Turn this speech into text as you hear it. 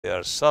They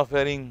are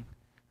suffering.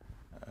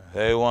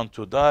 They want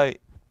to die,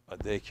 but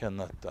they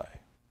cannot die.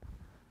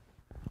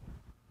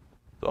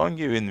 Don't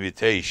give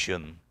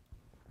invitation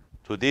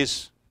to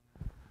this.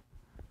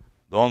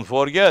 Don't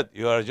forget,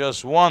 you are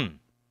just one.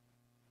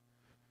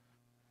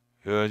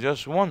 You are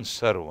just one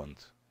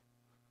servant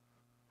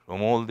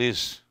from all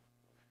these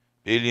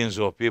billions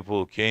of people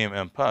who came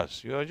and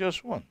passed. You are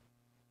just one.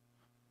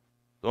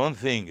 Don't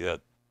think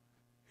that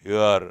you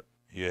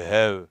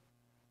have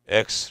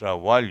extra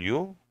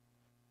value.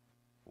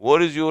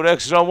 What is your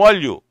extra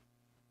value?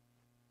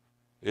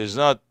 It's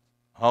not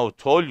how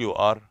tall you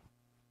are,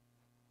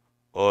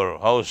 or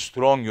how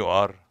strong you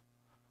are,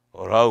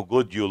 or how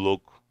good you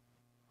look,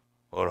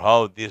 or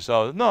how this,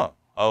 how, no,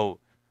 how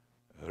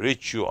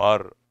rich you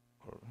are,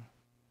 or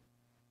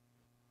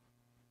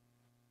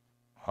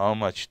how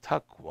much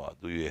taqwa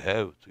do you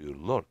have to your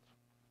Lord.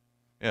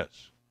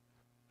 Yes,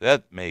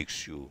 that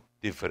makes you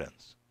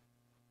different.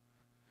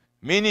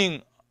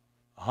 Meaning,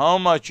 how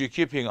much you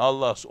keeping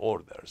Allah's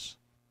orders,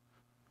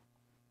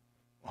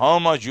 how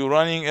much you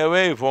running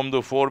away from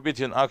the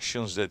forbidden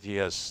actions that He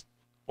has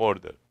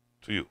ordered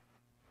to you,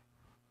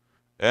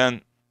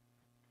 and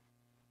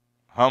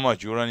how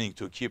much you're running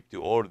to keep the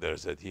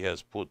orders that He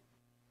has put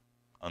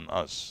on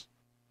us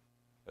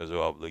as an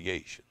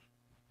obligation.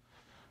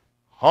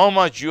 How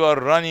much you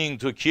are running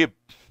to keep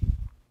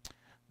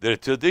the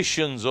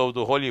traditions of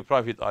the Holy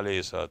Prophet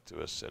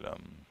ﷺ.